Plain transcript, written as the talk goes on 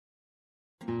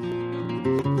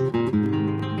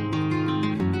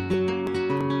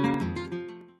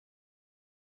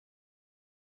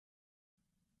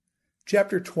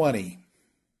Chapter 20.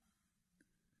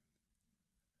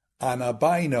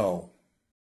 Anabino,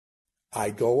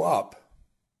 I go up.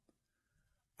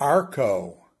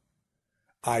 Arco,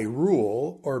 I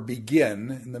rule or begin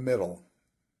in the middle.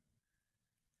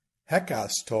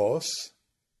 Hekastos,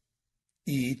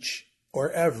 each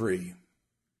or every.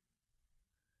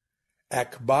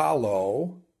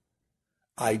 Ekbalo,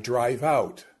 I drive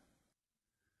out.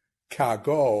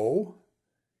 Kago,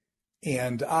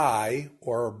 and I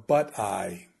or but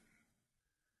I.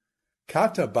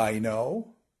 Katabino,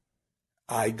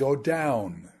 I go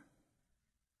down.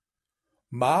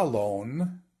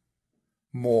 Malon,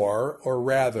 more or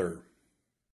rather.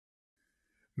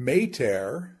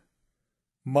 Mater,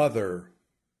 mother.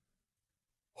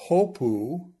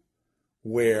 Hopu,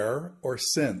 where or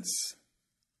since.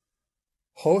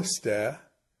 Hoste,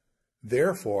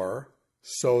 therefore,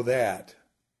 so that.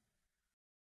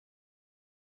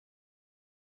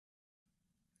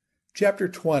 Chapter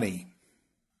 20.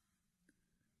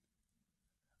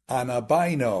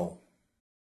 Anabino,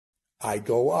 I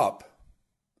go up.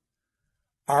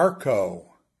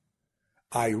 Arco,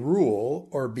 I rule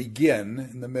or begin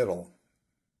in the middle.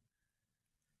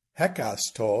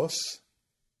 Hekastos,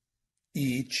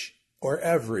 each or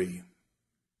every.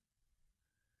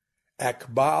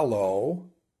 Ekbalo,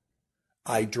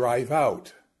 I drive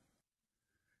out.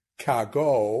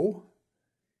 Kago,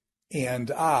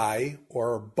 and I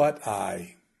or but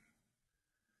I.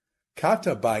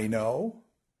 Katabino,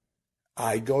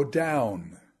 I go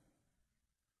down.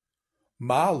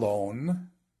 Malon,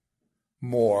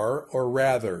 more or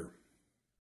rather.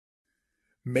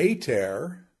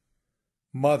 Mater,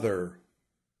 mother.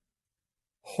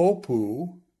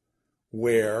 Hopu,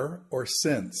 where or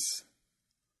since.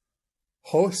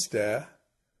 Hoste,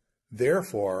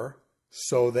 therefore,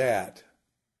 so that.